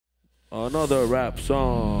Another rap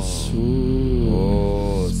song.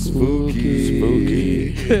 Oh,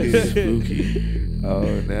 spooky. Spooky. Oh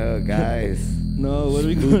no, guys. No, what are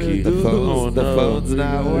we gonna do? The phone's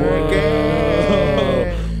not working.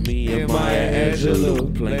 Me and Maya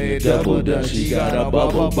Angelou playing double dutch. She got a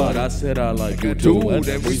bubble butt. I said I like you too.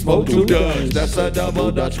 Then we smoke two Dutch. That's a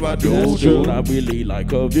double dutch, my dude. I really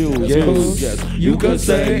like her views. Yes, you could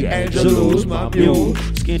say Angelou's my mule.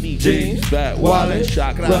 Skinny jeans, fat wallet,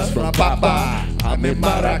 shot glass from Papa. I'm in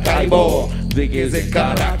Maracaibo. Big is in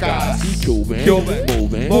Caracas. Cuban,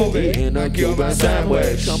 moving in a Cuban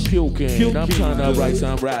sandwich. I'm puking. I'm trying to write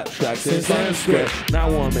some rap tracks in Sanskrit. Now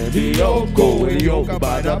I'm in Diogo, in yoga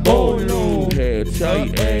by the bolo. Head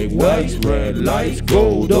tight, egg whites, red lights,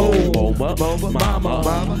 gold.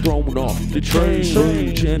 Mama, thrown off the train.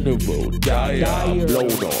 General diet,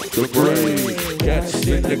 blown off the brain. Catch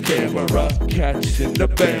in the camera, catch in the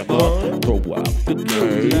bama. Throw out the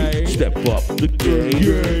game, step up the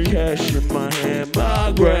game. Cash in my hand,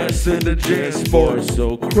 my grass in the gym. Sports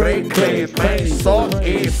so cray, pain, salt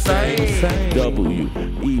insane.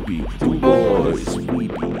 W-E-B, the boys, we be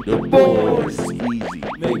the boys. Easy,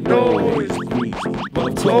 make noise, greasy,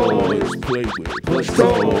 but toys. Play with, plus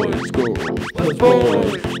toys, girls, plus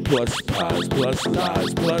boys. Plus pies, plus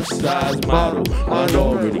lies, plus size, model,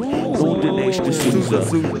 minority. On the Knecht to Sousa.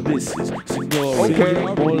 This is seniority.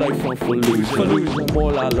 More like from Fallujah.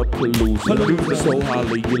 More like Lollapalooza. So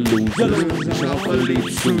holla you lose.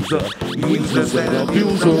 Jean-Philippe Sousa. Users and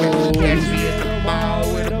abusers. Catch me in the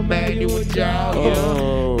mall with a manual job.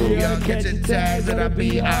 Y'all catching tags and I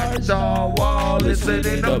be out the wall.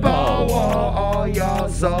 Listening to ball wall. All y'all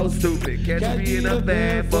so stupid. Catch me in a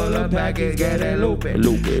van full of package, get it loopy.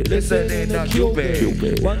 Listening to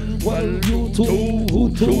Cupid. One, you two, who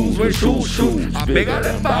twos with shoes. I'm bigger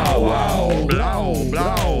than bow wow. Blow,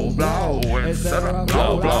 etc.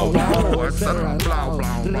 Blow, etc. Blow.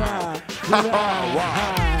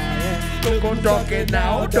 Look talking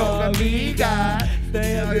now, dog amiga.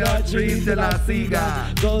 Stay up your dreams till I see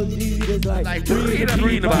God. Go easy, just like three in the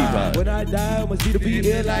vibe. When I die, I'ma see the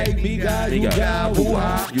people like me, God. You got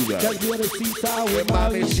hoo-ha. Just wanna see side with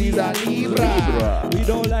mommy, she's a Libra. We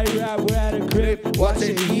don't like rap, we're at a crib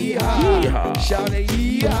watching hee-haw. Shouting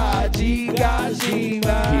hee-haw, Giga.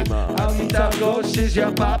 I'm taco, she's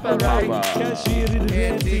your papa, right? Can't see it in the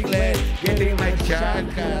England, getting like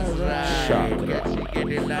chakras, right?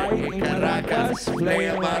 Getting like in Caracas,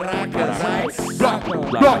 playing maracas, right?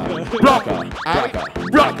 Blocker.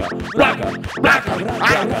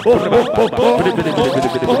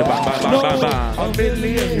 A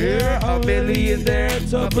million here, a million there,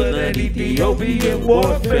 tougher than Ethiopian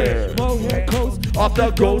warfare. Off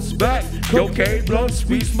the ghost back, cocaine blunts,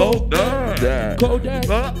 we smoke that. Kodak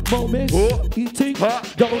moments, eating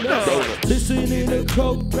donuts. Listening to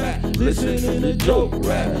coke rap, listening to joke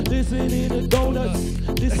rap, listening to donuts,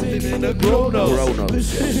 listening to grown-ups,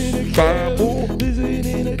 listening to bamboo,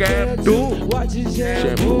 listening to candle, watching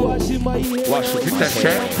shampoo, washing my hair, washing that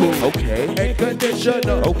shampoo, okay, air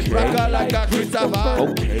conditioner, okay, rocker like a Christopher,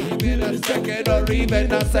 okay, even a second or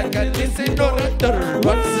even a second, listen on a third.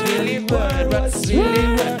 What's really word? What's really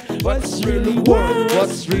word? What's really word?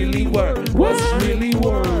 What's really word? What's really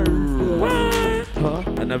word? Huh?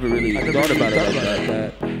 I never really thought about it like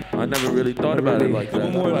that. I never really thought about it like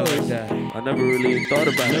that. I never really thought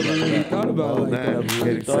about it like that. Thought about it like that. Never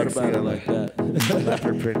really thought about it like that.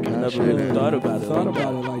 Never really thought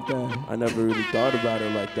about it like that. I never really thought about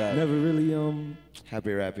it like that. Never really Happy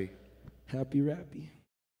rappy. Happy rappy.